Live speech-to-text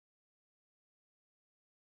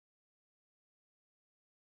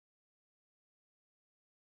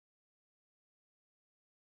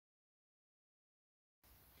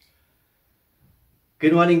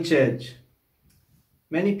Good morning, church.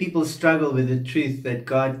 Many people struggle with the truth that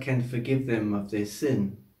God can forgive them of their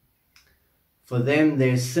sin. For them,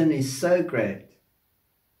 their sin is so great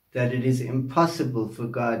that it is impossible for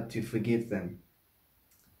God to forgive them.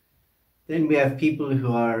 Then we have people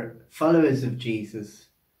who are followers of Jesus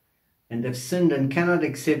and have sinned and cannot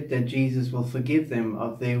accept that Jesus will forgive them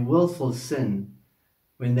of their willful sin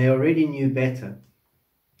when they already knew better.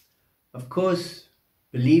 Of course,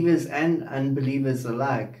 believers and unbelievers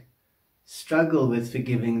alike struggle with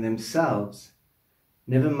forgiving themselves,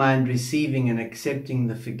 never mind receiving and accepting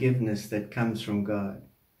the forgiveness that comes from God.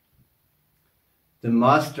 The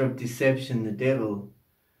master of deception, the devil,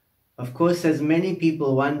 of course, has many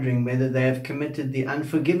people wondering whether they have committed the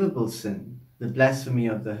unforgivable sin, the blasphemy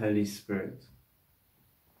of the Holy Spirit.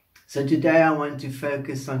 So today I want to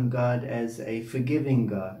focus on God as a forgiving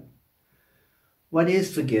God. What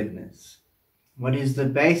is forgiveness? What is the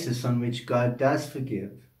basis on which God does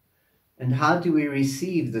forgive? And how do we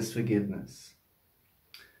receive this forgiveness?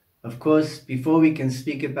 Of course, before we can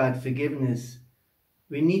speak about forgiveness,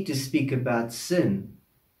 we need to speak about sin.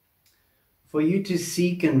 For you to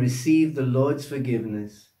seek and receive the Lord's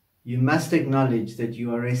forgiveness, you must acknowledge that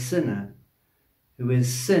you are a sinner who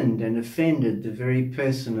has sinned and offended the very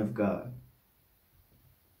person of God.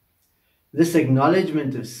 This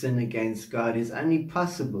acknowledgement of sin against God is only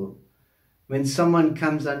possible when someone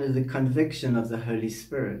comes under the conviction of the Holy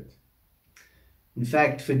Spirit. In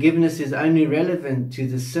fact, forgiveness is only relevant to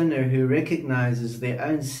the sinner who recognizes their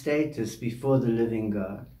own status before the living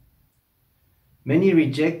God. Many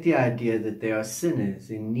reject the idea that they are sinners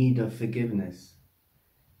in need of forgiveness,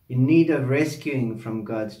 in need of rescuing from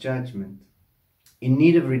God's judgment, in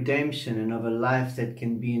need of redemption and of a life that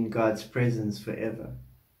can be in God's presence forever.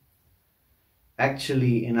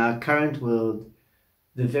 Actually, in our current world,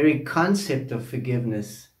 the very concept of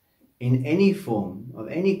forgiveness in any form, of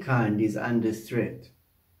any kind, is under threat.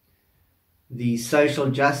 The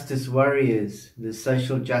social justice warriors, the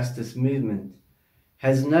social justice movement,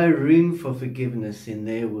 has no room for forgiveness in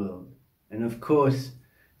their world. And of course,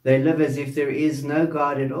 they live as if there is no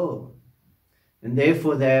God at all, and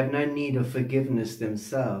therefore they have no need of forgiveness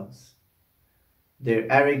themselves.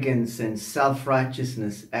 Their arrogance and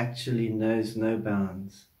self-righteousness actually knows no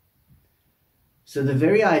bounds. So the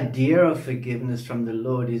very idea of forgiveness from the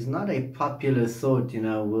Lord is not a popular thought in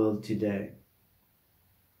our world today.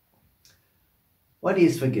 What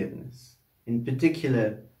is forgiveness? In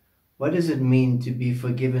particular, what does it mean to be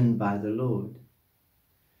forgiven by the Lord?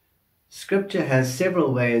 Scripture has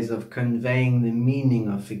several ways of conveying the meaning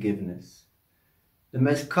of forgiveness. The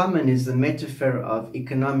most common is the metaphor of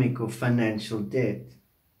economic or financial debt.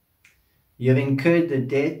 You have incurred the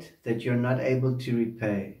debt that you're not able to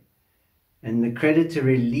repay, and the creditor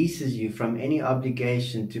releases you from any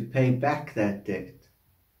obligation to pay back that debt.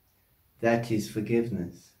 That is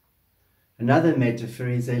forgiveness. Another metaphor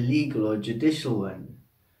is a legal or judicial one.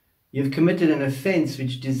 You've committed an offense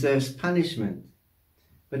which deserves punishment,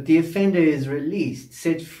 but the offender is released,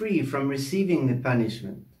 set free from receiving the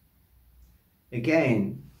punishment.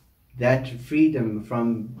 Again, that freedom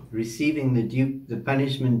from receiving the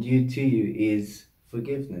punishment due to you is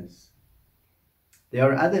forgiveness. There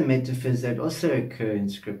are other metaphors that also occur in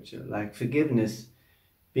Scripture, like forgiveness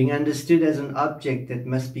being understood as an object that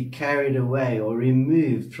must be carried away or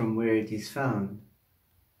removed from where it is found.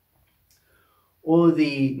 Or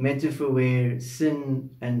the metaphor where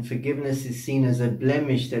sin and forgiveness is seen as a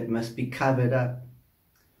blemish that must be covered up,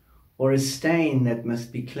 or a stain that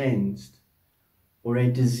must be cleansed, or a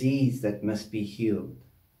disease that must be healed.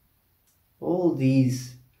 All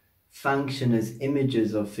these function as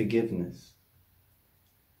images of forgiveness.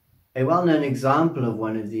 A well-known example of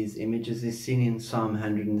one of these images is seen in Psalm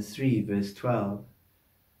 103, verse 12.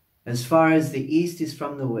 As far as the east is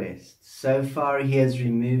from the west, so far he has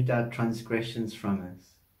removed our transgressions from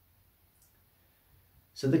us.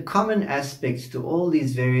 So the common aspects to all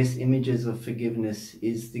these various images of forgiveness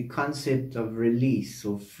is the concept of release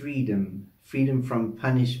or freedom, freedom from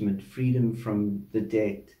punishment, freedom from the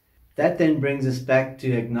debt. That then brings us back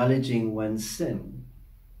to acknowledging one's sin.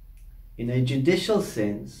 In a judicial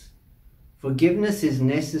sense, forgiveness is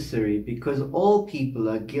necessary because all people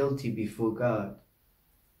are guilty before God.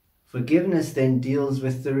 Forgiveness then deals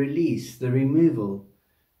with the release, the removal,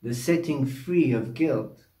 the setting free of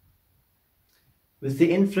guilt. With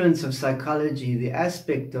the influence of psychology, the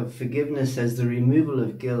aspect of forgiveness as the removal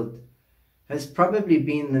of guilt has probably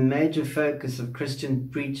been the major focus of Christian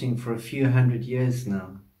preaching for a few hundred years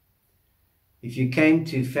now. If you came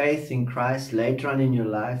to faith in Christ later on in your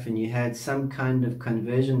life and you had some kind of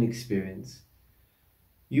conversion experience,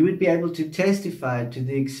 you would be able to testify to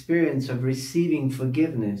the experience of receiving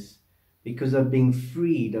forgiveness because of being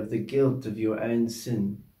freed of the guilt of your own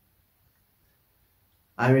sin.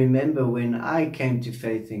 I remember when I came to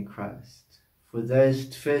faith in Christ, for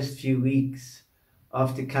those first few weeks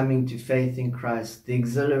after coming to faith in Christ, the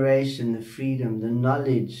exhilaration, the freedom, the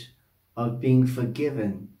knowledge of being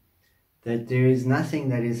forgiven, that there is nothing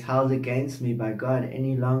that is held against me by God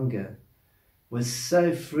any longer, was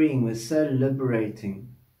so freeing, was so liberating,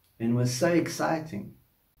 and was so exciting.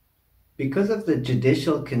 Because of the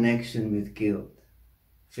judicial connection with guilt,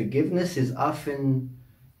 forgiveness is often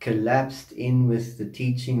collapsed in with the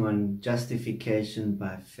teaching on justification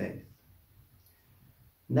by faith.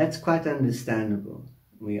 And that's quite understandable.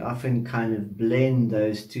 We often kind of blend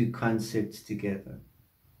those two concepts together.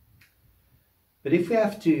 But if we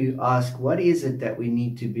have to ask what is it that we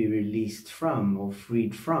need to be released from or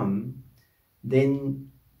freed from, then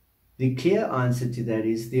the clear answer to that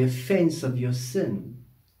is the offense of your sin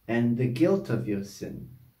and the guilt of your sin.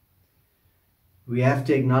 We have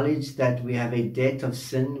to acknowledge that we have a debt of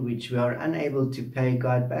sin which we are unable to pay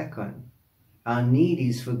God back on. Our need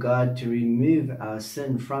is for God to remove our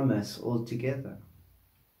sin from us altogether.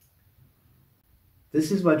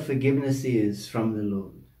 This is what forgiveness is from the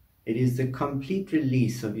Lord. It is the complete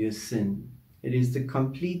release of your sin. It is the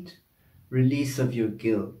complete release of your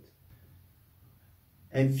guilt.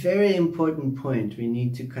 A very important point we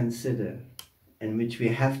need to consider, and which we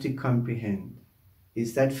have to comprehend,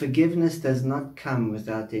 is that forgiveness does not come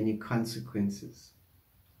without any consequences.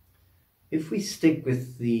 If we stick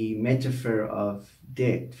with the metaphor of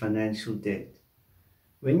debt, financial debt,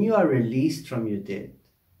 when you are released from your debt,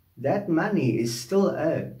 that money is still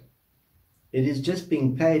owed. It is just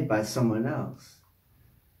being paid by someone else.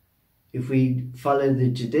 If we follow the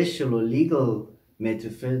judicial or legal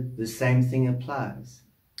metaphor, the same thing applies.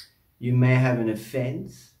 You may have an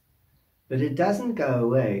offense, but it doesn't go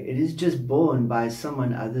away. It is just borne by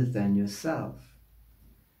someone other than yourself.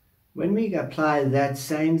 When we apply that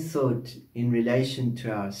same thought in relation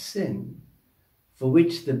to our sin, for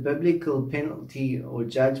which the biblical penalty or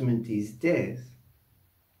judgment is death,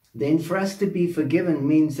 then for us to be forgiven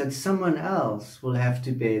means that someone else will have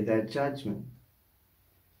to bear that judgment.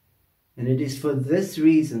 And it is for this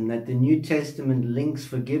reason that the New Testament links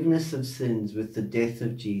forgiveness of sins with the death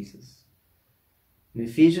of Jesus. In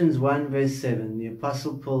Ephesians 1 verse 7, the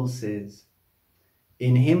Apostle Paul says,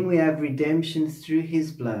 "In him we have redemption through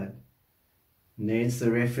his blood." And there's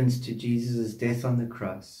the reference to Jesus' death on the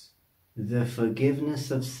cross. "The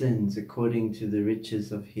forgiveness of sins according to the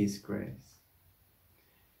riches of his grace."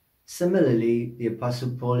 Similarly, the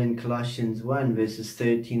Apostle Paul in Colossians 1 verses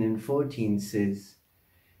 13 and 14 says,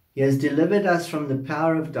 "He has delivered us from the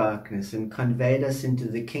power of darkness and conveyed us into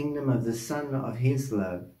the kingdom of the Son of his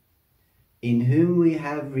love, in whom we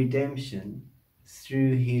have redemption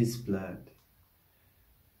through his blood."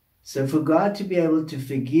 So for God to be able to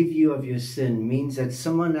forgive you of your sin means that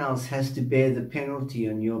someone else has to bear the penalty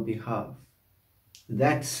on your behalf.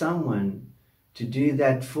 That someone to do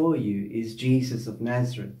that for you is Jesus of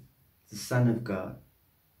Nazareth, the Son of God.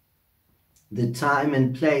 The time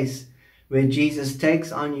and place where Jesus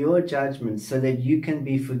takes on your judgment so that you can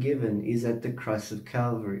be forgiven is at the cross of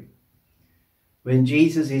Calvary. When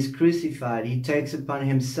Jesus is crucified, he takes upon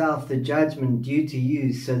himself the judgment due to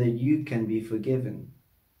you so that you can be forgiven.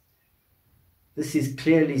 This is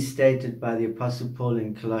clearly stated by the Apostle Paul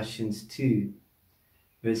in Colossians 2,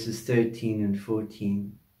 verses 13 and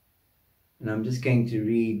 14. And I'm just going to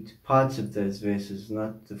read parts of those verses,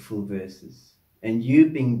 not the full verses. "And you,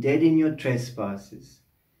 being dead in your trespasses,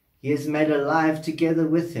 he has made alive together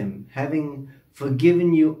with him, having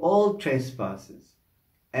forgiven you all trespasses.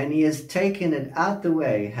 And he has taken it out the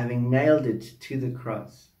way, having nailed it to the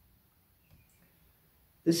cross."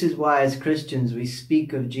 This is why as Christians we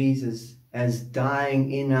speak of Jesus as dying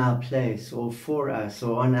in our place or for us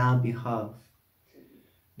or on our behalf.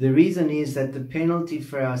 The reason is that the penalty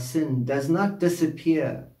for our sin does not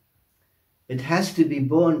disappear. It has to be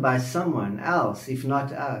borne by someone else, if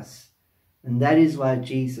not us. And that is why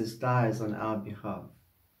Jesus dies on our behalf.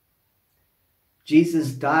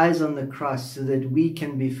 Jesus dies on the cross so that we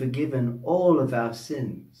can be forgiven all of our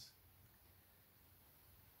sins.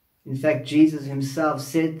 In fact, Jesus himself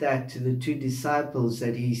said that to the two disciples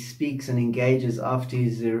that he speaks and engages after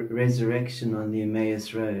his resurrection on the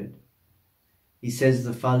Emmaus Road. He says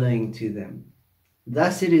the following to them,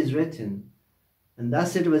 "Thus it is written, and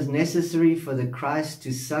thus it was necessary for the Christ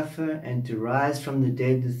to suffer and to rise from the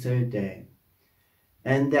dead the third day,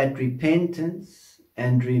 and that repentance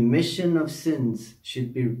and remission of sins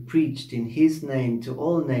should be preached in his name to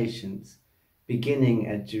all nations, beginning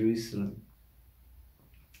at Jerusalem."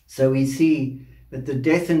 So we see that the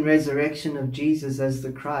death and resurrection of Jesus as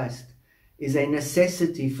the Christ is a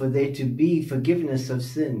necessity for there to be forgiveness of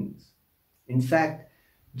sins. In fact,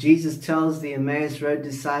 Jesus tells the Emmaus Road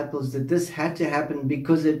disciples that this had to happen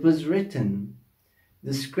because it was written.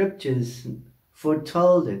 The scriptures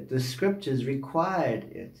foretold it. The scriptures required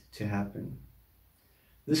it to happen.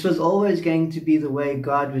 This was always going to be the way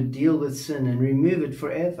God would deal with sin and remove it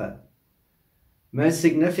forever. Most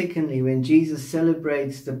significantly, when Jesus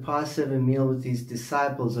celebrates the Passover meal with his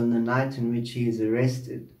disciples on the night in which he is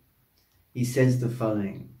arrested, he says the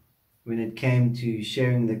following. When it came to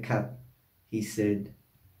sharing the cup, he said,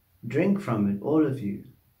 "Drink from it, all of you,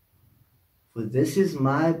 for this is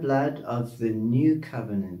my blood of the new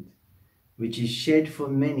covenant, which is shed for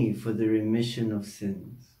many for the remission of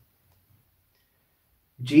sins."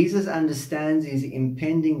 Jesus understands his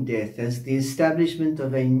impending death as the establishment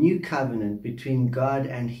of a new covenant between God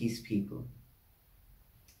and his people.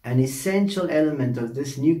 An essential element of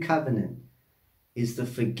this new covenant is the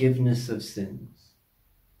forgiveness of sins.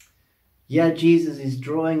 Here Jesus is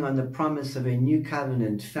drawing on the promise of a new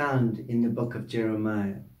covenant found in the book of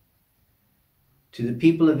Jeremiah. To the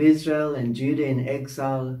people of Israel and Judah in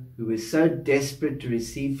exile, who were so desperate to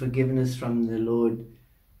receive forgiveness from the Lord,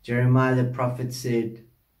 Jeremiah the prophet said,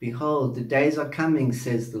 "Behold, the days are coming,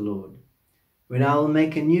 says the Lord, when I will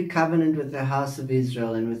make a new covenant with the house of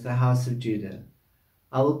Israel and with the house of Judah.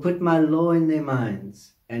 I will put my law in their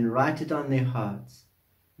minds and write it on their hearts,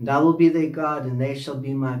 and I will be their God, and they shall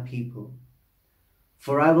be my people.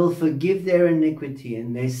 For I will forgive their iniquity,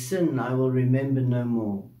 and their sin I will remember no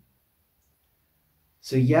more."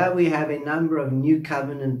 So here we have a number of new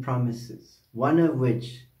covenant promises, one of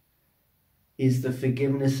which is the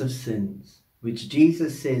forgiveness of sins, which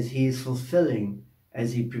Jesus says he is fulfilling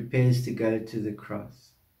as he prepares to go to the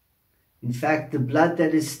cross. In fact, the blood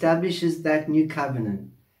that establishes that new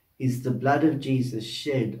covenant is the blood of Jesus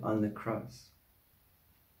shed on the cross.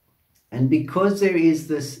 And because there is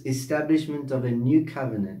this establishment of a new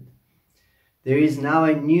covenant, there is now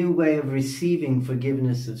a new way of receiving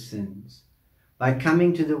forgiveness of sins, by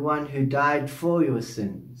coming to the one who died for your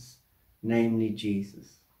sins, namely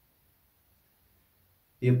Jesus.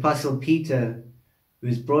 The Apostle Peter, who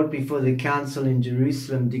was brought before the council in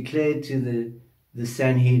Jerusalem, declared to the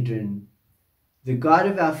Sanhedrin, "The God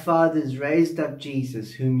of our fathers raised up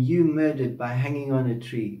Jesus, whom you murdered by hanging on a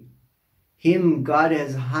tree. Him God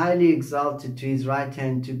has highly exalted to his right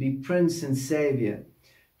hand to be Prince and Savior,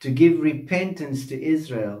 to give repentance to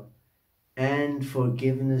Israel and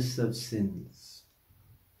forgiveness of sins."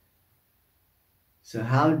 So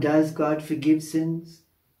how does God forgive sins?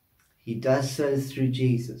 He does so through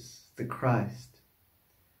Jesus, the Christ,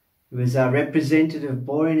 who as our representative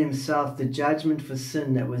bore in himself the judgment for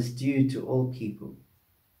sin that was due to all people.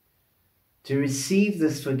 To receive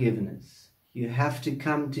this forgiveness, you have to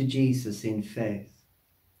come to Jesus in faith.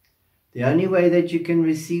 The only way that you can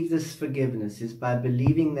receive this forgiveness is by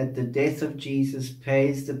believing that the death of Jesus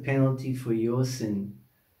pays the penalty for your sin,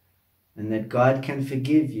 and that God can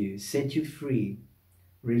forgive you, set you free,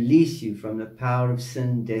 release you from the power of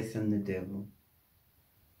sin, death, and the devil.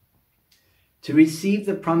 To receive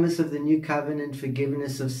the promise of the new covenant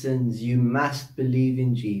forgiveness of sins, you must believe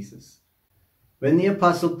in Jesus. When the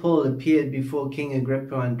Apostle Paul appeared before King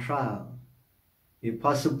Agrippa on trial, the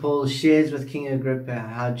Apostle Paul shares with King Agrippa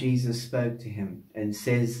how Jesus spoke to him, and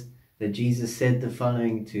says that Jesus said the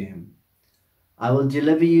following to him: "I will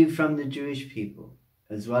deliver you from the Jewish people,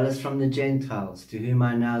 as well as from the Gentiles, to whom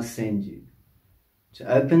I now send you, to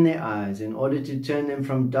open their eyes in order to turn them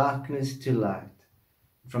from darkness to light,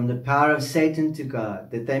 from the power of Satan to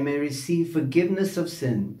God, that they may receive forgiveness of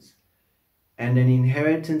sins and an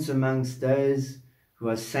inheritance amongst those who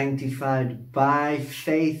are sanctified by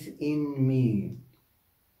faith in me."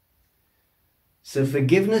 So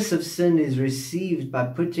forgiveness of sin is received by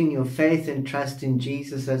putting your faith and trust in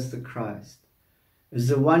Jesus as the Christ, as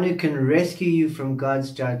the one who can rescue you from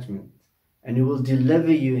God's judgment and who will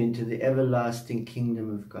deliver you into the everlasting kingdom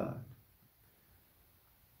of God.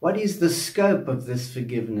 What is the scope of this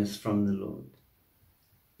forgiveness from the Lord?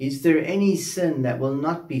 Is there any sin that will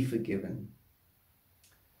not be forgiven?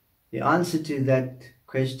 The answer to that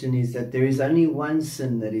question is that there is only one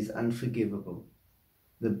sin that is unforgivable: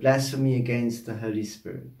 the blasphemy against the Holy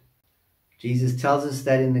Spirit. Jesus tells us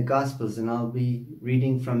that in the Gospels, and I'll be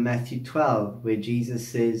reading from Matthew 12, where Jesus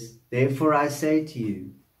says, "Therefore I say to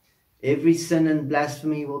you, every sin and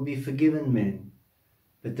blasphemy will be forgiven men,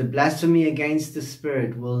 but the blasphemy against the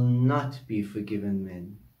Spirit will not be forgiven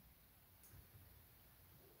men."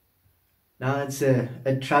 Now it's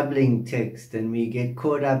a troubling text, and we get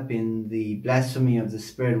caught up in the blasphemy of the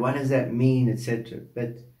Spirit. What does that mean, etc.?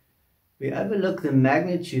 But we overlook the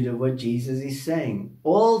magnitude of what Jesus is saying.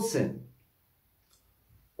 All sin,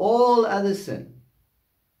 all other sin,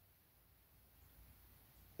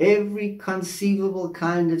 every conceivable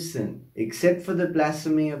kind of sin, except for the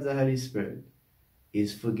blasphemy of the Holy Spirit,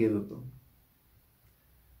 is forgivable.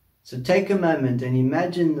 So take a moment and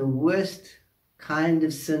imagine the worst kind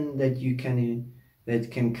of sin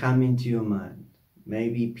that can come into your mind.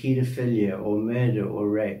 Maybe pedophilia or murder or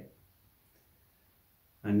rape.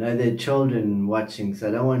 I know there are children watching, so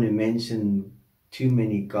I don't want to mention too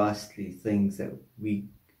many ghastly things that we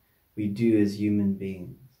do as human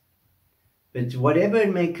beings. But whatever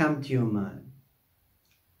it may come to your mind,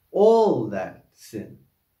 all that sin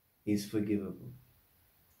is forgivable.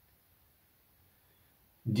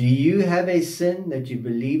 Do you have a sin that you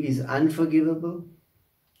believe is unforgivable?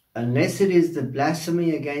 Unless it is the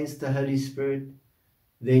blasphemy against the Holy Spirit,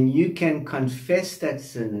 then you can confess that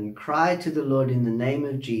sin and cry to the Lord in the name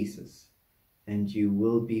of Jesus, and you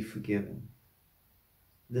will be forgiven.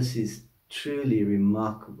 This is truly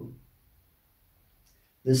remarkable.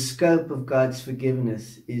 The scope of God's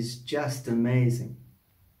forgiveness is just amazing.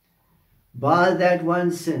 By that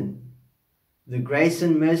one sin, the grace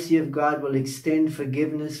and mercy of God will extend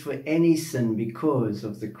forgiveness for any sin because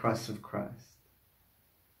of the cross of Christ.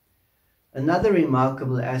 Another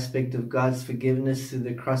remarkable aspect of God's forgiveness through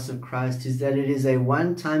the cross of Christ is that it is a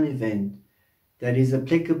one-time event that is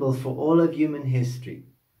applicable for all of human history,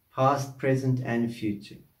 past, present, and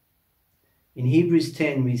future. In Hebrews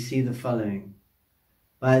 10, we see the following.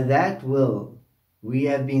 By that will, we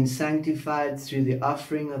have been sanctified through the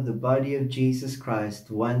offering of the body of Jesus Christ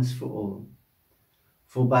once for all.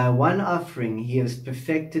 For by one offering he has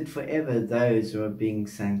perfected forever those who are being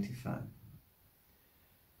sanctified.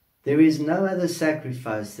 There is no other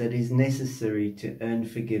sacrifice that is necessary to earn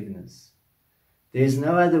forgiveness. There is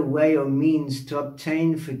no other way or means to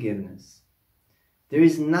obtain forgiveness. There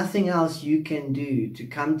is nothing else you can do to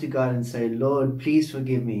come to God and say, Lord, please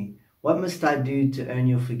forgive me. What must I do to earn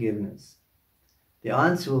your forgiveness? The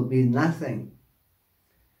answer will be nothing.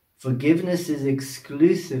 Forgiveness is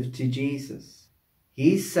exclusive to Jesus.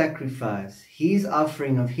 His sacrifice, his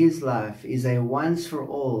offering of his life is a once for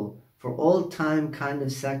all time kind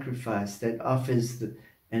of sacrifice that offers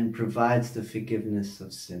and provides the forgiveness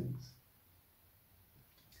of sins.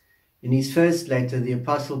 In his first letter, the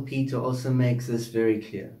Apostle Peter also makes this very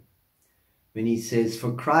clear when he says,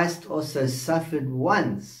 For Christ also suffered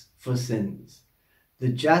once for sins, the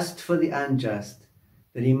just for the unjust,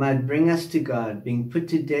 that he might bring us to God, being put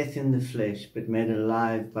to death in the flesh, but made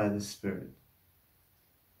alive by the Spirit.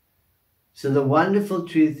 So the wonderful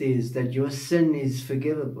truth is that your sin is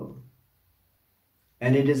forgivable,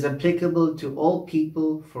 and it is applicable to all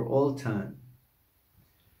people for all time.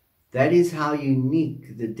 That is how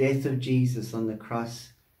unique the death of Jesus on the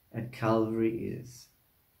cross at Calvary is.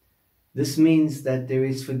 This means that there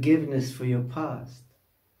is forgiveness for your past.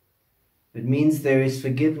 It means there is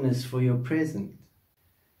forgiveness for your present.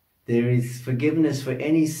 There is forgiveness for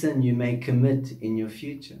any sin you may commit in your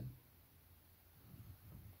future.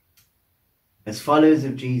 As followers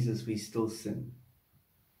of Jesus, we still sin.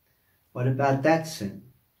 What about that sin?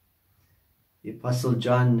 The Apostle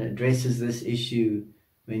John addresses this issue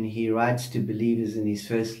when he writes to believers in his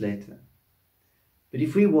first letter. But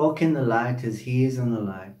if we walk in the light as he is in the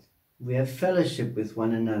light, we have fellowship with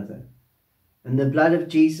one another, and the blood of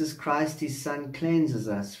Jesus Christ, his Son, cleanses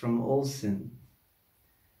us from all sin.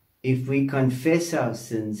 If we confess our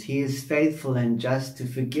sins, he is faithful and just to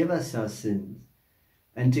forgive us our sins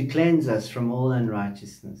and to cleanse us from all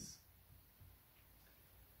unrighteousness.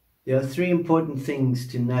 There are three important things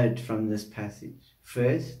to note from this passage.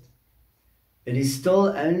 First, it is still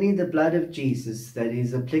only the blood of Jesus that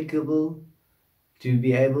is applicable to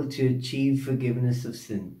be able to achieve forgiveness of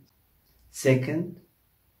sins. Second,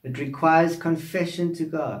 it requires confession to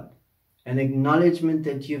God, an acknowledgement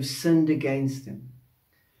that you have sinned against him.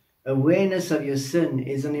 Awareness of your sin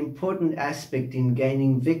is an important aspect in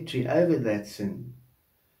gaining victory over that sin.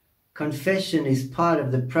 Confession is part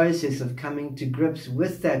of the process of coming to grips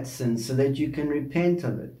with that sin so that you can repent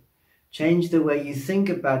of it, change the way you think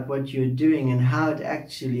about what you're doing and how it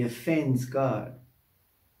actually offends God.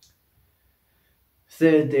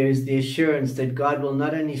 Third, there is the assurance that God will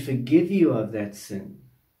not only forgive you of that sin,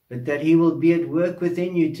 but that he will be at work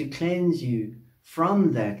within you to cleanse you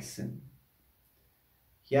from that sin.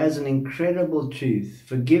 Here's an incredible truth.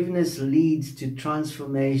 Forgiveness leads to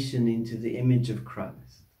transformation into the image of Christ.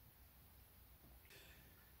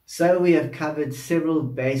 So we have covered several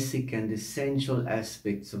basic and essential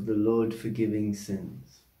aspects of the Lord forgiving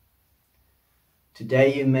sins.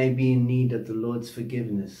 Today you may be in need of the Lord's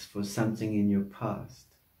forgiveness for something in your past.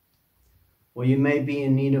 Or you may be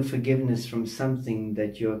in need of forgiveness from something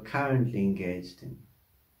that you are currently engaged in.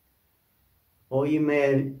 Or you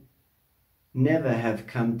may never have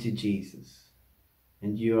come to Jesus,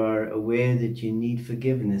 and you are aware that you need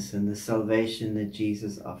forgiveness and the salvation that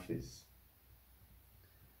Jesus offers.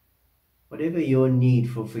 Whatever your need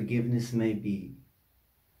for forgiveness may be,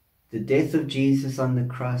 the death of Jesus on the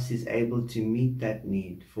cross is able to meet that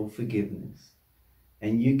need for forgiveness,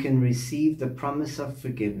 and you can receive the promise of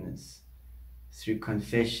forgiveness through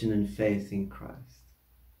confession and faith in Christ.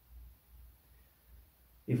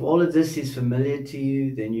 If all of this is familiar to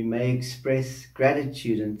you, then you may express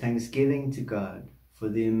gratitude and thanksgiving to God for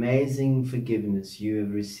the amazing forgiveness you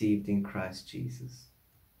have received in Christ Jesus.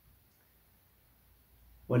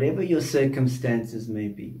 Whatever your circumstances may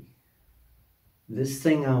be, this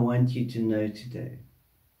thing I want you to know today: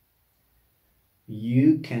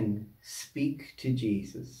 you can speak to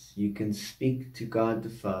Jesus, you can speak to God the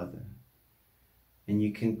Father, and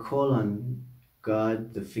you can call on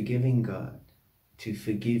God, the forgiving God, to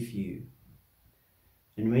forgive you.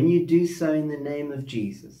 And when you do so in the name of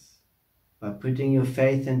Jesus, by putting your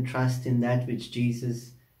faith and trust in that which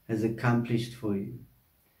Jesus has accomplished for you,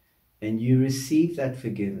 and you receive that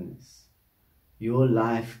forgiveness, your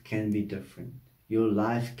life can be different. Your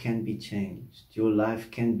life can be changed. Your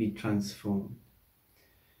life can be transformed.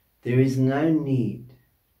 There is no need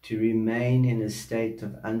to remain in a state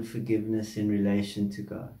of unforgiveness in relation to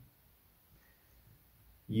God.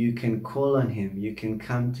 You can call on Him. You can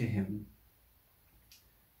come to Him.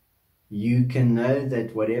 You can know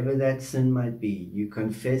that whatever that sin might be, you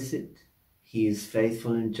confess it. He is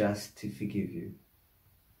faithful and just to forgive you.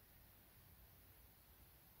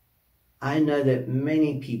 I know that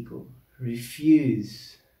many people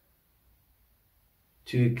refuse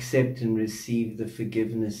to accept and receive the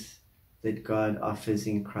forgiveness that God offers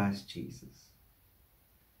in Christ Jesus.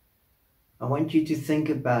 I want you to think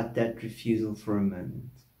about that refusal for a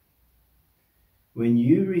moment. When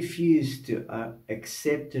you refuse to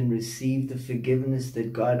accept and receive the forgiveness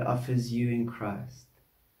that God offers you in Christ,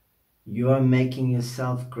 you are making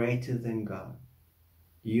yourself greater than God.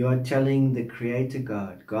 You are telling the Creator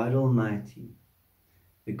God, God Almighty,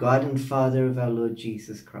 the God and Father of our Lord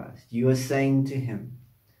Jesus Christ, you are saying to Him,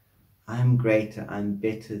 I'm greater, I'm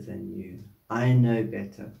better than you, I know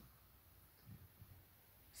better.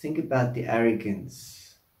 Think about the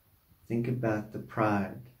arrogance, think about the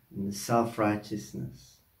pride and the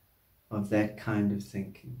self-righteousness of that kind of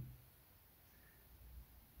thinking.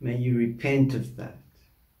 May you repent of that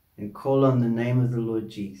and call on the name of the Lord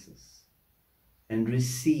Jesus and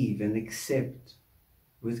receive and accept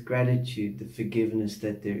with gratitude the forgiveness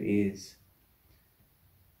that there is,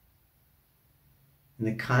 and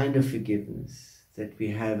the kind of forgiveness that we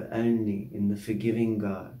have only in the forgiving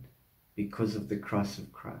God because of the cross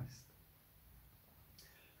of Christ.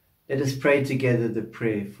 Let us pray together the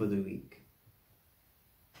prayer for the week.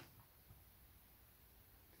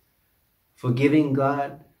 Forgiving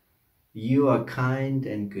God, you are kind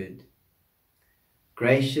and good,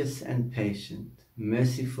 gracious and patient,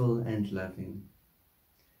 merciful and loving.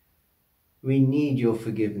 We need your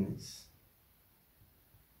forgiveness.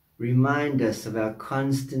 Remind us of our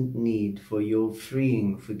constant need for your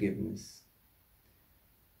freeing forgiveness.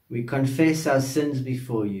 We confess our sins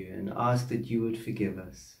before you and ask that you would forgive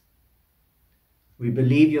us. We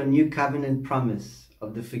believe your new covenant promise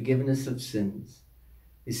of the forgiveness of sins,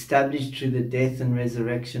 established through the death and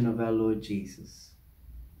resurrection of our Lord Jesus.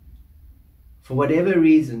 For whatever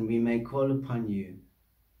reason we may call upon you,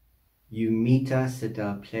 you meet us at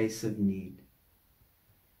our place of need.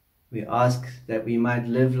 We ask that we might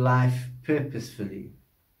live life purposefully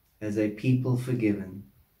as a people forgiven,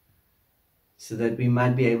 so that we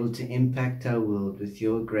might be able to impact our world with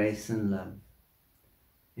your grace and love.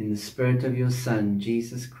 In the Spirit of your Son,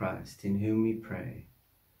 Jesus Christ, in whom we pray.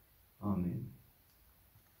 Amen.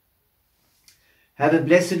 Have a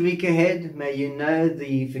blessed week ahead. May you know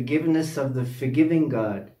the forgiveness of the forgiving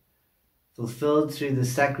God, fulfilled through the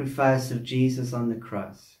sacrifice of Jesus on the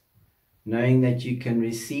cross, knowing that you can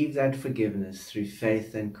receive that forgiveness through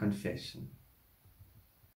faith and confession.